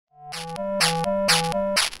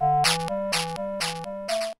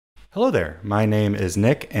Hello there, my name is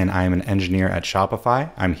Nick and I'm an engineer at Shopify.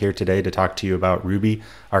 I'm here today to talk to you about Ruby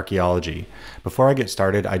Archaeology. Before I get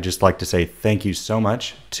started, I'd just like to say thank you so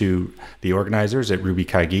much to the organizers at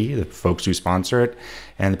RubyKaigi, the folks who sponsor it,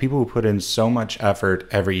 and the people who put in so much effort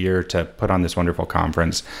every year to put on this wonderful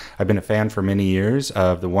conference. I've been a fan for many years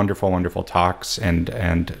of the wonderful, wonderful talks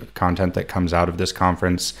and content that comes out of this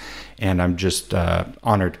conference, and I'm just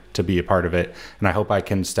honored to be a part of it. And I hope I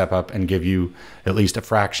can step up and give you at least a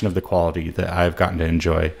fraction of the quality that I've gotten to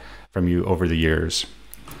enjoy from you over the years.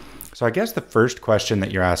 So I guess the first question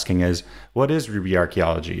that you're asking is, what is Ruby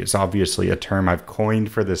Archaeology? It's obviously a term I've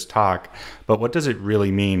coined for this talk, but what does it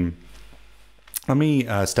really mean? Let me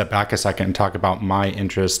step back a second and talk about my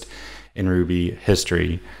interest in Ruby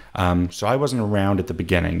history. So I wasn't around at the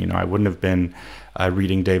beginning. I wouldn't have been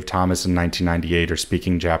reading Dave Thomas in 1998 or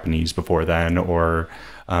speaking Japanese before then, or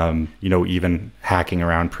even hacking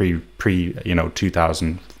around pre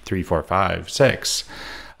 2003, 4, 5, 6.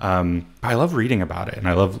 I love reading about it and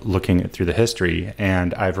I love looking through the history.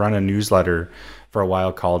 And I've run a newsletter for a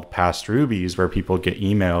while called Past Rubies, where people get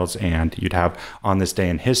emails and you'd have on this day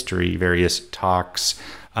in history, various talks,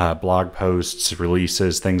 blog posts,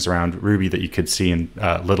 releases, things around Ruby that you could see in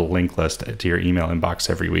a little link list to your email inbox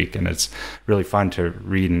every week. And it's really fun to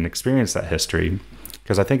read and experience that history,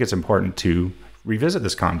 because I think it's important to revisit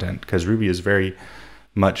this content, because Ruby is very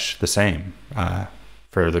much the same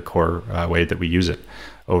for the core way that we use it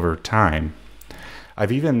over time.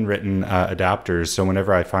 I've even written adapters, so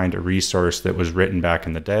whenever I find a resource that was written back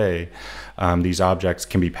in the day, these objects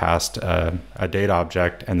can be passed a date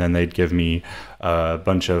object, and then they'd give me a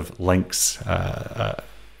bunch of links that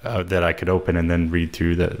I could open and then read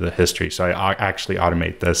through the history. So I actually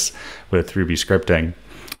automate this with Ruby scripting.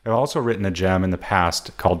 I've also written a gem in the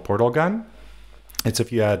past called Portal Gun. It's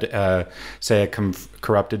if you had, say, a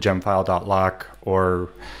corrupted gemfile.lock, or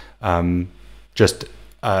just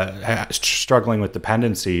struggling with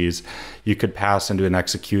dependencies, you could pass into an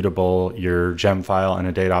executable your gem file and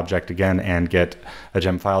a date object again and get a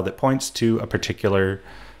gem file that points to a particular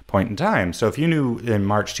point in time. So if you knew in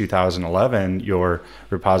March 2011 your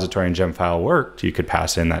repository and gem file worked, you could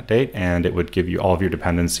pass in that date and it would give you all of your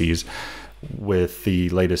dependencies with the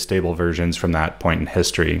latest stable versions from that point in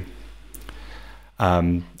history.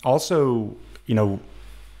 Also,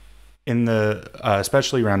 in the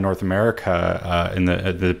especially around North America in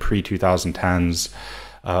the pre-2010s,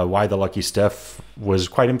 Why the Lucky Stiff was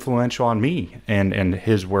quite influential on me and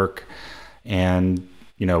his work, and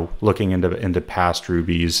looking into past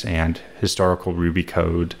Rubies and historical Ruby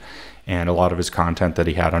code, and a lot of his content that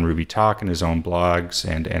he had on Ruby Talk and his own blogs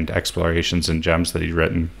and explorations and gems that he'd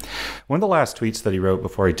written. One of the last tweets that he wrote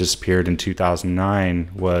before he disappeared in 2009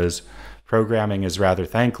 was, "Programming is rather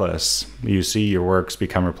thankless. You see your works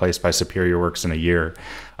become replaced by superior works in a year,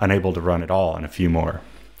 unable to run at all in a few more."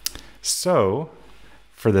 So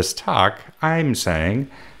for this talk, I'm saying,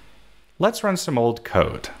 let's run some old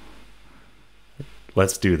code.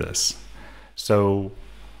 Let's do this. So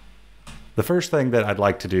the first thing that I'd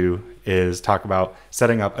like to do is talk about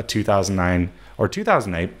setting up a 2009 or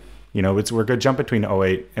 2008. We're going to jump between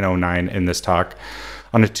 08 and 09 in this talk.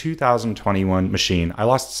 On a 2021 machine. I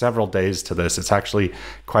lost several days to this. It's actually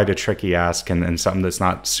quite a tricky ask and something that's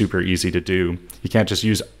not super easy to do. You can't just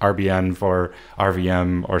use RBN for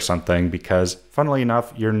RVM or something, because funnily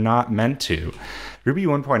enough, you're not meant to. Ruby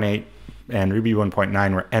 1.8 and Ruby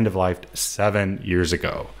 1.9 were end-of-life 7 years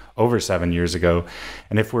ago. Over 7 years ago.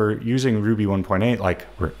 And if we're using Ruby 1.8,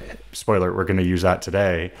 spoiler, we're going to use that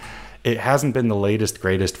today, it hasn't been the latest,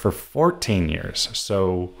 greatest for 14 years.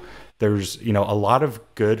 So there's a lot of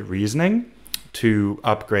good reasoning to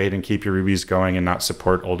upgrade and keep your Rubies going and not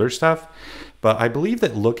support older stuff. But I believe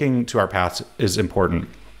that looking to our past is important.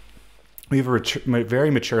 We have a very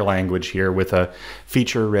mature language here with a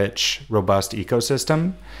feature-rich, robust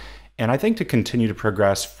ecosystem. And I think to continue to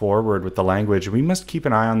progress forward with the language, we must keep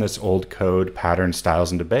an eye on this old code, patterns, styles,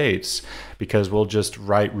 and debates, because we'll just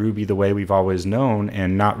write Ruby the way we've always known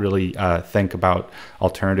and not really think about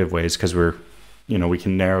alternative ways, because we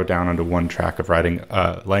can narrow down onto one track of writing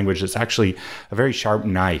a language that's actually a very sharp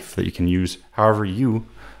knife that you can use however you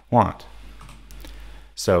want.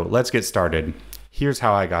 So let's get started. Here's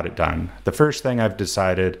how I got it done. The first thing I've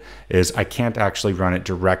decided is I can't actually run it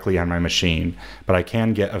directly on my machine, but I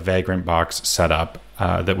can get a Vagrant box set up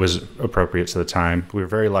that was appropriate to the time. We were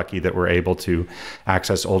very lucky that we're able to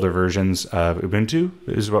access older versions of Ubuntu,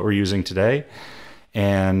 is what we're using today.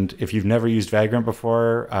 And if you've never used Vagrant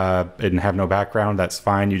before and have no background, that's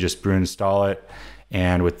fine. You just brew install it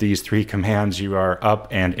And with these 3 commands, you are up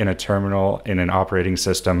and in a terminal in an operating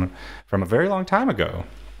system from a very long time ago.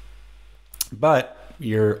 But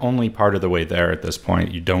you're only part of the way there at this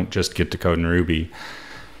point. You don't just get to code in Ruby.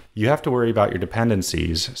 You have to worry about your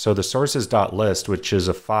dependencies. So the sources.list, which is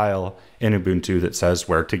a file in Ubuntu that says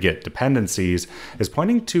where to get dependencies, is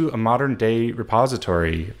pointing to a modern day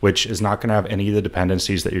repository, which is not going to have any of the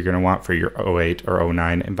dependencies that you're going to want for your 08 or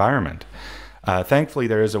 09 environment. Thankfully,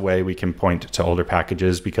 there is a way we can point to older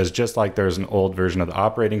packages, because just like there's an old version of the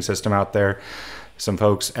operating system out there, some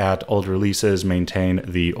folks at old releases maintain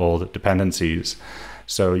the old dependencies.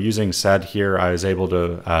 So using sed here, I was able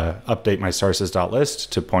to update my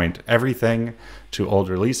sources.list to point everything to old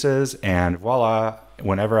releases, and voila,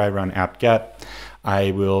 whenever I run apt-get,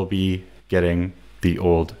 I will be getting the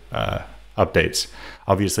old updates.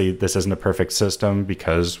 Obviously, this isn't a perfect system,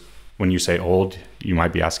 because when you say old, you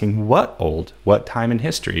might be asking, what old? What time in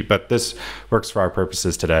history? But this works for our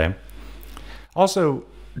purposes today. Also,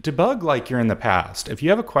 debug like you're in the past. If you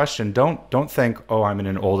have a question, don't think, oh, I'm in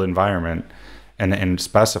an old environment, and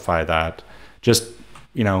specify that. Just,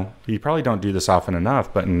 you probably don't do this often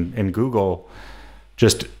enough, but in Google,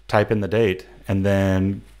 just type in the date and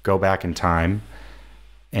then go back in time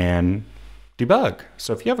and debug.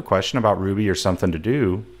 So if you have a question about Ruby or something to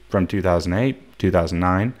do from 2008,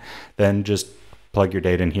 2009, then just plug your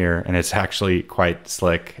date in here, and it's actually quite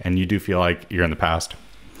slick, and you do feel like you're in the past.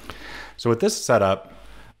 So with this setup,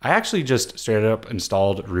 I actually just straight up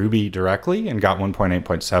installed Ruby directly and got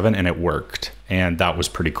 1.8.7, and it worked. And that was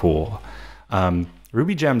pretty cool.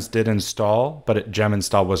 Ruby gems did install, but gem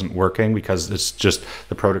install wasn't working because it's just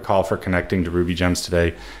the protocol for connecting to Ruby gems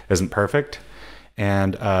today isn't perfect.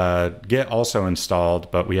 And Git also installed,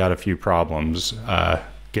 but we had a few problems.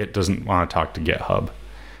 Git doesn't want to talk to GitHub.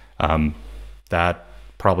 That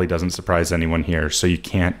probably doesn't surprise anyone here. So you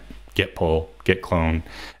can't git pull, git clone,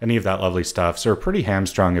 any of that lovely stuff. So we're pretty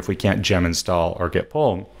hamstrung if we can't gem install or git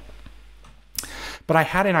pull. But I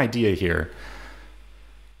had an idea here.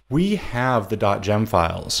 We have the .gem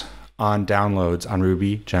files on downloads on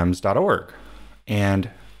rubygems.org. And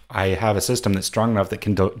I have a system that's strong enough that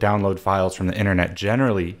can download files from the internet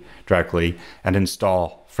generally directly and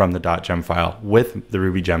install from the .gem file with the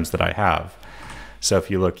Ruby gems that I have. So if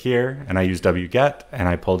you look here and I use wget and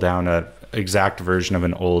I pull down an exact version of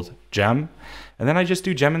an old gem, and then I just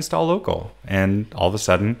do gem install local, and all of a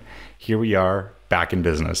sudden here we are back in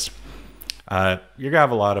business. You're gonna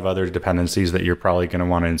have a lot of other dependencies that you're probably gonna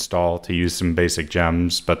want to install to use some basic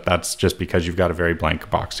gems, but that's just because you've got a very blank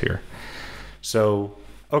box here. So,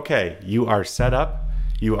 okay, you are set up,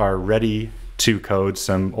 you are ready to code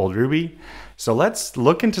some old Ruby. So let's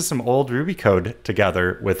look into some old Ruby code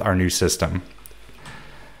together with our new system.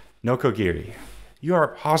 Nokogiri. You are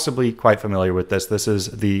possibly quite familiar with this. This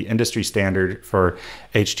is the industry standard for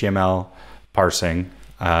HTML parsing.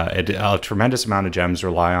 A tremendous amount of gems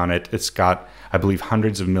rely on it. It's got, I believe,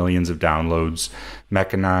 hundreds of millions of downloads.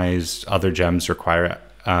 Mechanized, other gems require,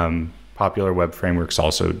 popular web frameworks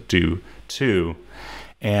also do too.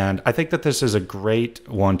 And I think that this is a great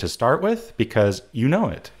one to start with because you know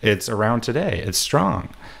it. It's around today. It's strong.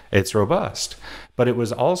 It's robust. But it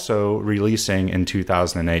was also releasing in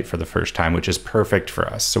 2008 for the first time, which is perfect for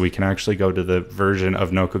us. So we can actually go to the version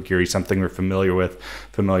of Nokogiri, something we're familiar with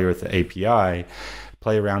the API,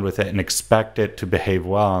 play around with it and expect it to behave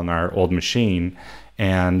well on our old machine.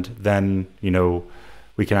 And then,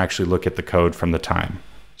 we can actually look at the code from the time.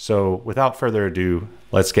 So without further ado,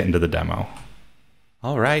 let's get into the demo.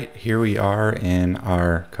 All right, here we are in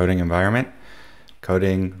our coding environment,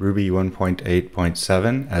 coding Ruby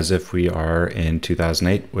 1.8.7 as if we are in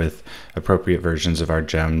 2008 with appropriate versions of our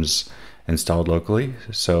gems installed locally.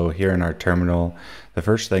 So here in our terminal, the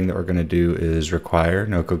first thing that we're going to do is require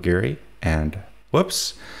Nokogiri, and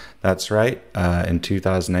whoops, that's right. In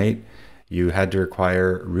 2008, you had to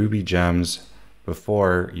require Ruby gems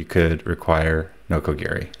before you could require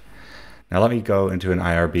Nokogiri. Now let me go into an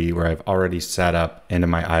IRB where I've already set up into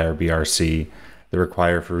my IRB-RC the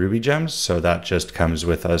require for Ruby gems. So that just comes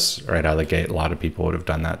with us right out of the gate. A lot of people would have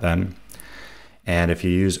done that then. And if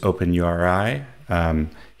you use OpenURI,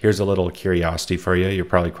 here's a little curiosity for you. You're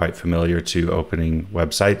probably quite familiar to opening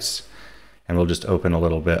websites. And we'll just open a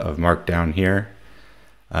little bit of Markdown here,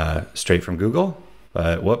 straight from Google.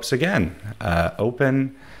 But whoops again,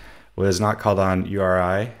 open was not called on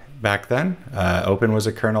URI back then. Open was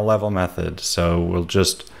a kernel level method. So we'll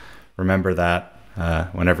just remember that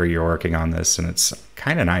whenever you're working on this. And it's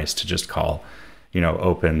kind of nice to just call,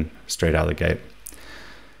 open straight out of the gate.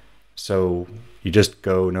 So you just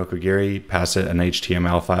go Nokogiri, pass it an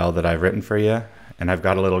HTML file that I've written for you, And I've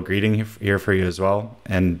got a little greeting here for you as well.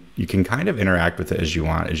 And you can kind of interact with it as you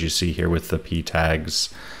want, as you see here with the p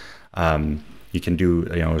tags. You can do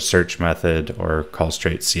a search method or call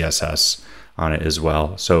straight CSS on it as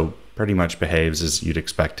well. So pretty much behaves as you'd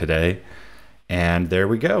expect today. And there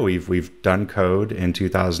we go. We've done code in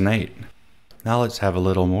 2008. Now let's have a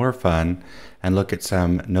little more fun and look at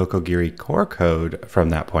some Nokogiri core code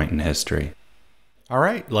from that point in history. All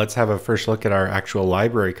right, let's have a first look at our actual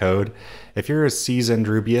library code. If you're a seasoned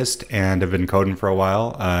Rubyist and have been coding for a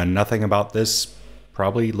while, nothing about this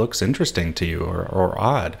probably looks interesting to you or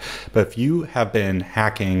odd. But if you have been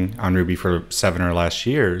hacking on Ruby for 7 or less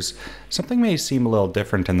years, something may seem a little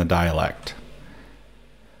different in the dialect.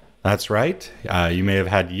 That's right. You may have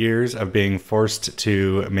had years of being forced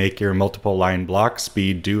to make your multiple line blocks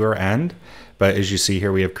be do or end. But as you see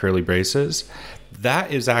here, we have curly braces.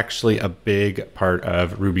 That is actually a big part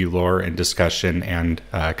of Ruby lore and discussion and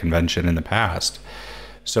convention in the past.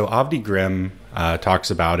 So Avdi Grimm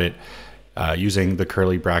talks about it using the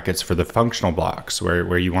curly brackets for the functional blocks,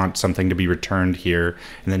 where you want something to be returned here,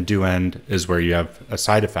 and then do end is where you have a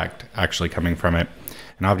side effect actually coming from it.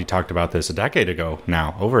 And Avdi talked about this a decade ago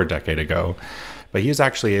now, over a decade ago. But he is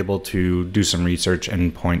actually able to do some research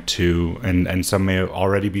and point to, and some may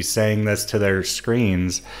already be saying this to their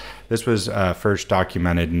screens, this was first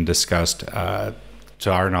documented and discussed, to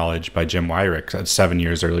our knowledge, by Jim Weirich 7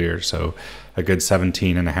 years earlier, so a good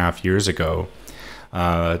 17 and a half years ago,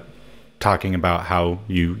 talking about how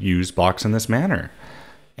you use blocks in this manner.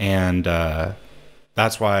 And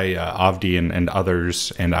that's why Avdi and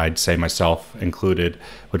others, and I'd say myself included,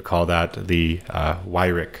 would call that the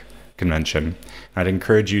Weirich convention. I'd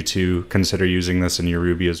encourage you to consider using this in your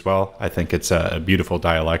Ruby as well. I think it's a beautiful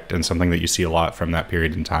dialect and something that you see a lot from that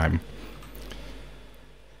period in time.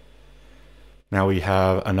 Now we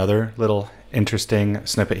have another little interesting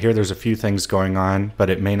snippet here. There's a few things going on, but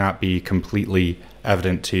it may not be completely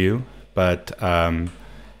evident to you, but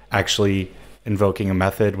actually invoking a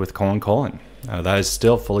method with : that is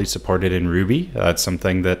still fully supported in Ruby. That's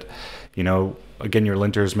something that, again, your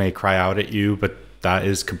linters may cry out at you, but that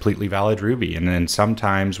is completely valid Ruby. And then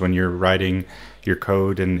sometimes when you're writing your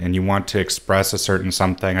code and you want to express a certain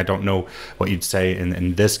something, I don't know what you'd say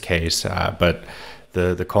in this case, but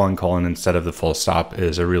the : instead of the full stop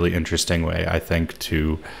is a really interesting way, I think,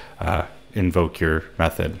 to invoke your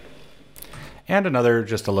method. And another,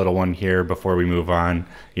 just a little one here before we move on,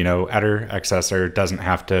 eder accessor doesn't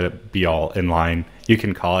have to be all inline. You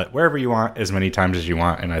can call it wherever you want, as many times as you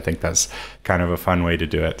want, and I think that's kind of a fun way to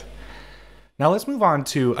do it. Now let's move on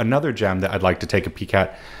to another gem that I'd like to take a peek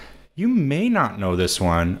at. You may not know this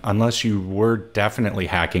one unless you were definitely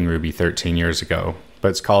hacking Ruby 13 years ago, but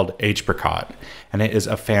it's called Apricot. And it is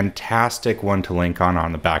a fantastic one to link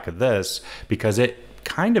on the back of this, because it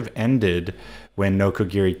kind of ended when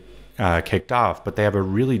Nokogiri kicked off, but they have a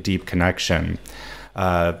really deep connection.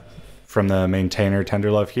 From the maintainer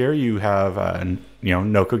Tenderlove here, you have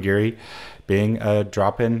Nokogiri being a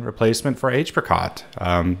drop-in replacement for Apricot.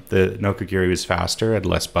 The Nokogiri was faster, had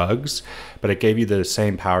less bugs, but it gave you the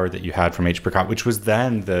same power that you had from Apricot, which was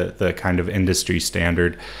then the kind of industry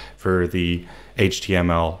standard for the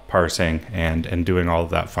HTML parsing and doing all of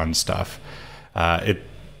that fun stuff. It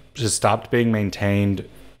just stopped being maintained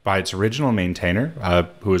by its original maintainer,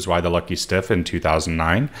 who was Why the Lucky Stiff in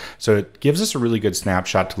 2009. So it gives us a really good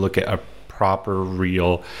snapshot to look at a proper,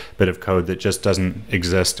 real bit of code that just doesn't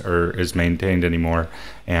exist or is maintained anymore,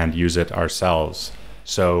 and use it ourselves.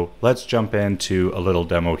 So let's jump into a little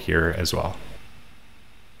demo here as well.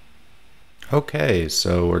 Okay,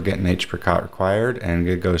 so we're getting Apricot required, and I'm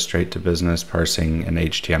gonna go straight to business parsing an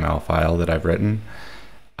HTML file that I've written.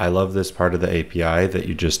 I love this part of the API that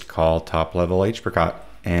you just call top level Apricot,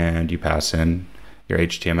 and you pass in your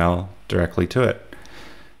HTML directly to it.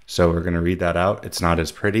 So we're going to read that out. It's not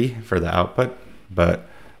as pretty for the output, but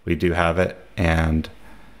we do have it, and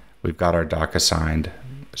we've got our doc assigned.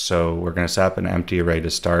 So we're going to set up an empty array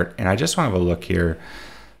to start. And I just want to have a look here.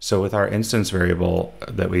 So with our instance variable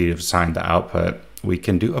that we've assigned the output, we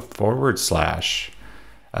can do a /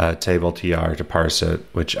 table tr to parse it,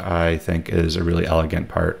 which I think is a really elegant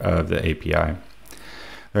part of the API.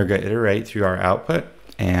 We're going to iterate through our output,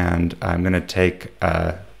 and I'm going to take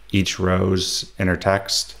each row's inner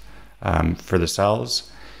text for the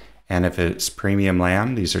cells. And if it's premium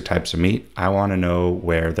lamb, these are types of meat, I want to know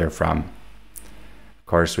where they're from. Of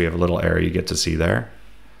course, we have a little arrow you get to see there.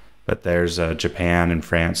 But there's Japan and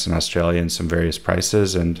France and Australia and some various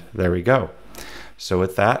prices, and there we go. So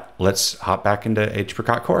with that, let's hop back into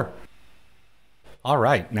Apricot core. All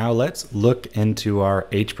right, now let's look into our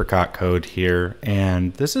apricot code here.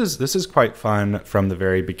 And this is quite fun from the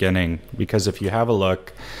very beginning, because if you have a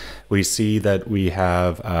look, we see that we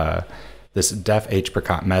have this def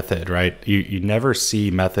apricot method, right? You never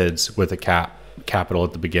see methods with a capital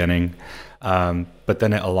at the beginning, but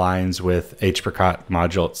then it aligns with apricot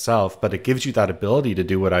module itself. But it gives you that ability to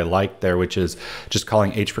do what I like there, which is just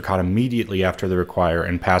calling apricot immediately after the require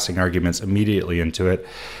and passing arguments immediately into it.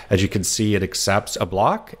 As you can see, it accepts a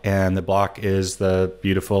block, and the block is the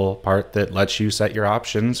beautiful part that lets you set your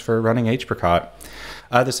options for running apricot.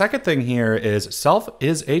 The second thing here is self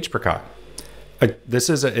is apricot. This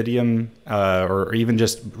is an idiom or even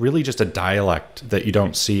just a dialect that you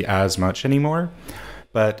don't see as much anymore.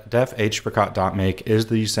 But def apricot.make is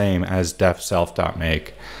the same as def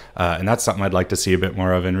self.make. And that's something I'd like to see a bit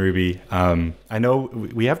more of in Ruby. I know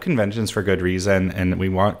we have conventions for good reason, and we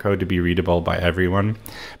want code to be readable by everyone.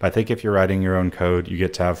 But I think if you're writing your own code, you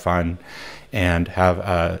get to have fun and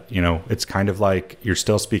have, it's kind of like you're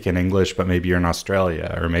still speaking English, but maybe you're in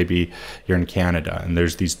Australia or maybe you're in Canada. And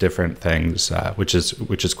there's these different things, which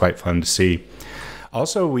is quite fun to see.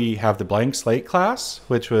 Also, we have the blank slate class,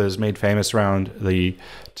 which was made famous around the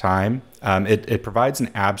time. It provides an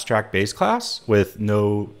abstract base class with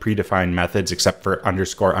no predefined methods except for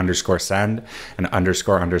 __ send and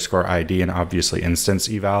 __ ID and obviously instance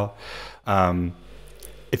eval.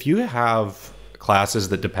 If you have classes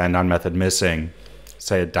that depend on method missing,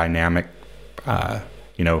 say a dynamic,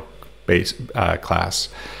 base class,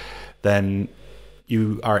 then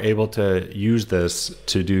you are able to use this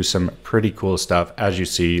to do some pretty cool stuff, as you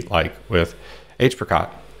see, like with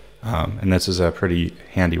apricot. And this is a pretty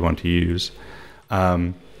handy one to use.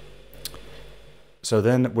 So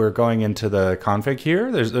then we're going into the config here.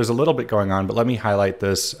 There's a little bit going on, but let me highlight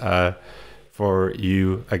this for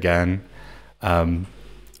you again.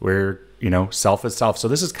 Where, self is self. So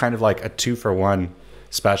this is kind of like a 2-for-1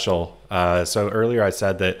 special. So earlier I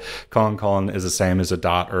said that : is the same as a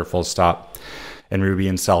dot or a full stop in Ruby,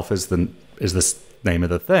 and self is the name of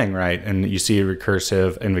the thing, right? And you see a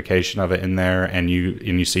recursive invocation of it in there, and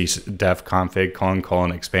you see def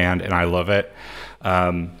config : expand, and I love it.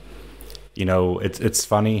 It's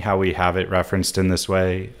funny how we have it referenced in this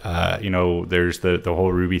way. There's the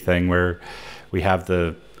whole Ruby thing where we have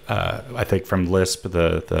the I think from Lisp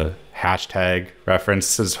the hashtag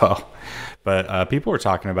reference as well. But people were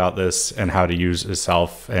talking about this and how to use a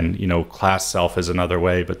self, and class self is another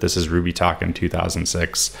way, but this is Ruby Talk in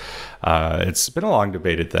 2006. It's been a long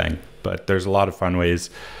debated thing, but there's a lot of fun ways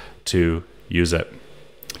to use it.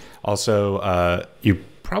 Also, you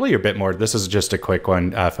probably are a bit more, this is just a quick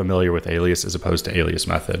one, familiar with alias as opposed to alias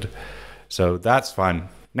method. So that's fun.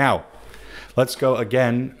 Now, let's go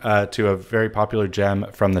again to a very popular gem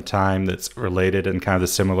from the time that's related in kind of the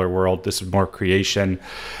similar world. This is more creation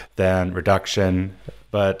than reduction,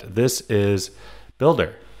 but this is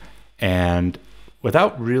Builder. And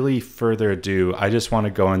without really further ado, I just want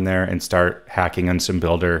to go in there and start hacking on some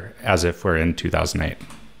Builder as if we're in 2008.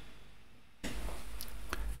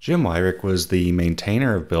 Jim Weirich was the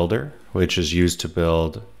maintainer of Builder, which is used to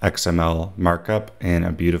build XML markup in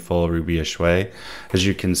a beautiful Ruby-ish way. As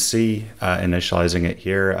you can see, initializing it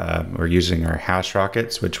here, we're using our hash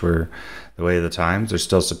rockets, which were the way of the times. They're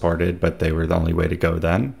still supported, but they were the only way to go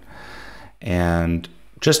then. And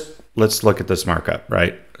just let's look at this markup,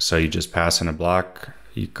 right? So you just pass in a block,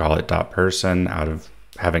 you call it .person out of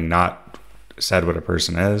having not said what a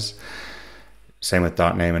person is. Same with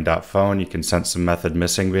 .name and .phone. You can sense some method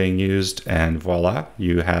missing being used, and voila,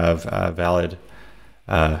 you have valid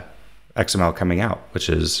XML coming out, which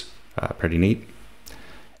is pretty neat.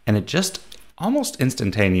 And it just almost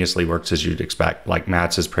instantaneously works as you'd expect, like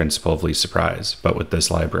Matz's principle of least surprise, but with this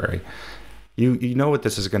library. You know what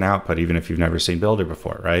this is going to output, even if you've never seen Builder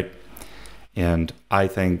before, right? And I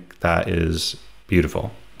think that is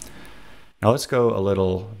beautiful. Now let's go a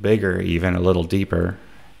little bigger, even a little deeper.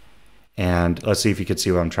 And let's see if you can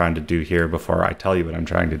see what I'm trying to do here before I tell you what I'm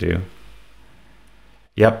trying to do.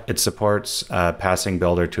 Yep, it supports passing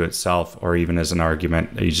Builder to itself or even as an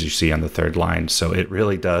argument, as you see on the third line. So it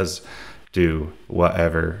really does do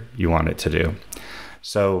whatever you want it to do.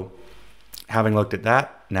 So having looked at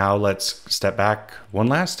that, now let's step back one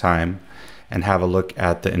last time and have a look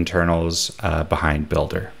at the internals behind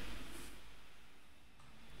Builder.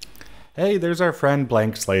 Hey, there's our friend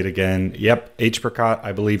Blank Slate again. Yep, Apricot,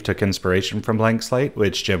 I believe, took inspiration from Blank Slate,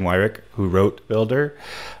 which Jim Weirich, who wrote Builder,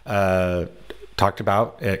 talked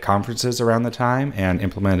about at conferences around the time and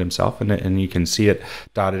implemented himself. And you can see it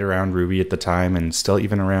dotted around Ruby at the time and still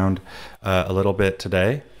even around a little bit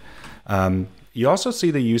today. You also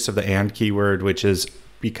see the use of the AND keyword, which is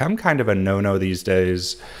become kind of a no-no these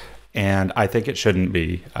days, and I think it shouldn't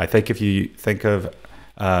be. I think if you think of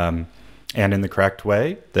and in the correct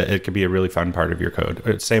way, that it could be a really fun part of your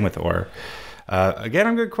code. Same with OR. Again,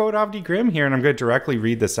 I'm going to quote Avdi Grimm here, and I'm going to directly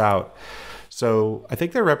read this out. So I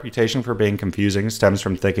think their reputation for being confusing stems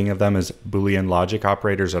from thinking of them as Boolean logic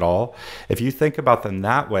operators at all. If you think about them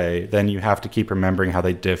that way, then you have to keep remembering how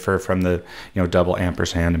they differ from the double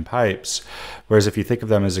ampersand and pipes. Whereas if you think of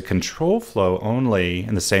them as a control flow only,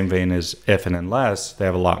 in the same vein as if and unless, they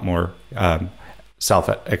have a lot more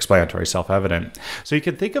self-explanatory, self-evident. So you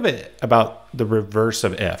can think of it about the reverse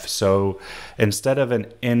of if. So instead of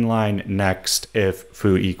an inline next if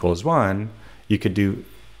foo equals 1, you could do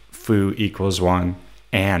foo equals 1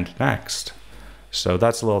 and next. So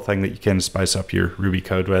that's a little thing that you can spice up your Ruby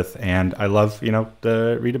code with, and I love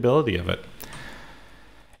the readability of it.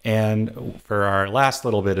 And for our last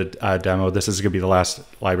little bit of demo, this is going to be the last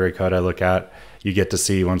library code I look at. You get to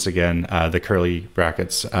see once again the curly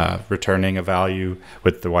brackets returning a value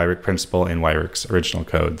with the Weyrich principle in Weyrich's original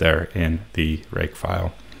code there in the rake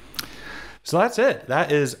file. So that's it.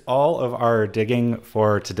 That is all of our digging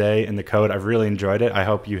for today in the code. I've really enjoyed it. I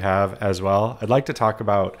hope you have as well. I'd like to talk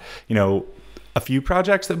about, a few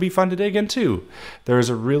projects that'd be fun to dig into. There's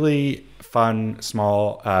a really fun,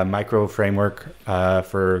 small micro framework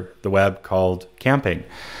for the web called Camping.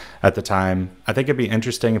 At the time, I think it'd be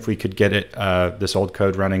interesting if we could get it, this old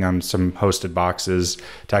code running on some hosted boxes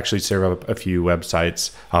to actually serve up a few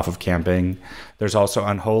websites off of Camping. There's also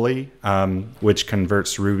Unholy, which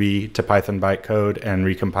converts Ruby to Python bytecode and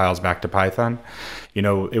recompiles back to Python.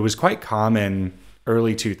 It was quite common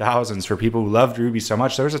early 2000s for people who loved Ruby so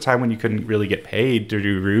much. There was a time when you couldn't really get paid to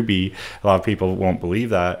do Ruby. A lot of people won't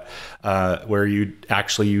believe that, where you'd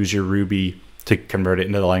actually use your Ruby to convert it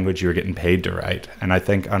into the language you were getting paid to write. And I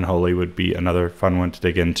think Unholy would be another fun one to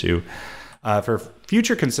dig into. For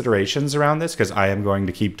future considerations around this, because I am going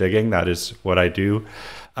to keep digging, that is what I do.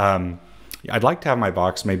 I'd like to have my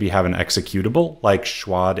box maybe have an executable like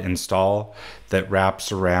Schwad install that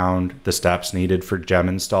wraps around the steps needed for gem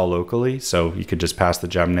install locally. So you could just pass the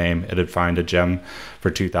gem name, it'd find a gem for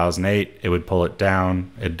 2008, it would pull it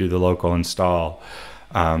down, it'd do the local install.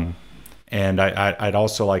 And I'd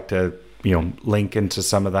also like to link into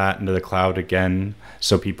some of that into the cloud again,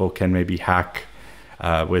 so people can maybe hack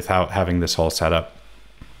without having this whole setup.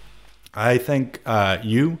 I think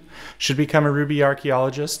you should become a Ruby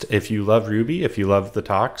archaeologist if you love Ruby, if you love the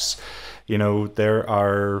talks.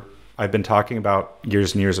 I've been talking about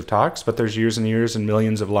years and years of talks, but there's years and years and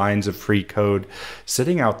millions of lines of free code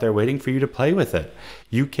sitting out there waiting for you to play with it.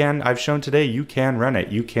 I've shown today, you can run it,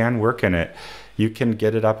 you can work in it, you can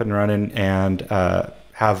get it up and running and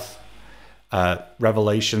have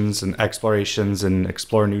revelations and explorations and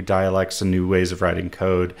explore new dialects and new ways of writing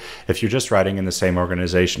code. If you're just writing in the same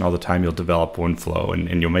organization all the time, you'll develop one flow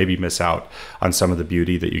and you'll maybe miss out on some of the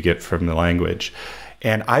beauty that you get from the language.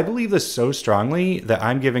 And I believe this so strongly that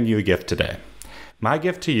I'm giving you a gift today. My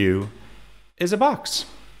gift to you is a box.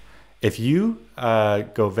 If you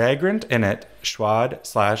go vagrant init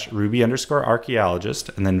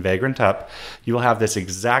schwad/Ruby_archaeologist and then vagrant up, you will have this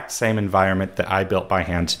exact same environment that I built by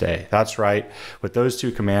hand today. That's right. With those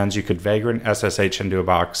two commands, you could vagrant SSH into a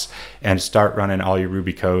box and start running all your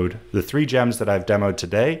Ruby code. The 3 gems that I've demoed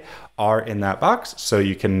today are in that box, so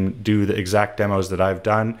you can do the exact demos that I've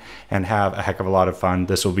done and have a heck of a lot of fun.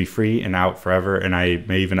 This will be free and out forever, and I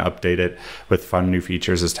may even update it with fun new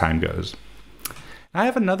features as time goes. I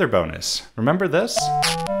have another bonus. Remember this?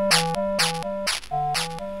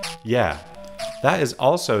 Yeah, that is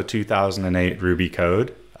also 2008 Ruby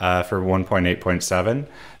code for 1.8.7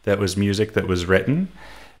 that was music that was written.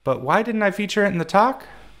 But why didn't I feature it in the talk?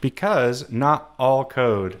 Because not all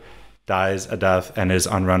code dies a death and is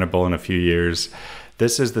unrunnable in a few years.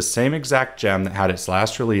 This is the same exact gem that had its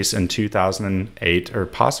last release in 2008, or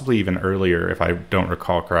possibly even earlier if I don't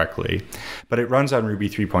recall correctly. But it runs on Ruby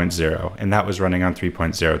 3.0, and that was running on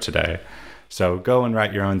 3.0 today. So go and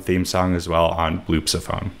write your own theme song as well on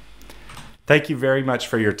Bloopsophone. Thank you very much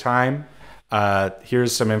for your time.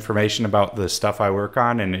 Here's some information about the stuff I work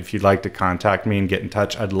on, and if you'd like to contact me and get in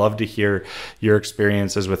touch, I'd love to hear your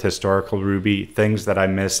experiences with historical Ruby, things that I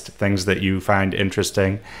missed, things that you find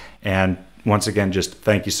interesting. And once again, just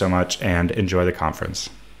thank you so much and enjoy the conference.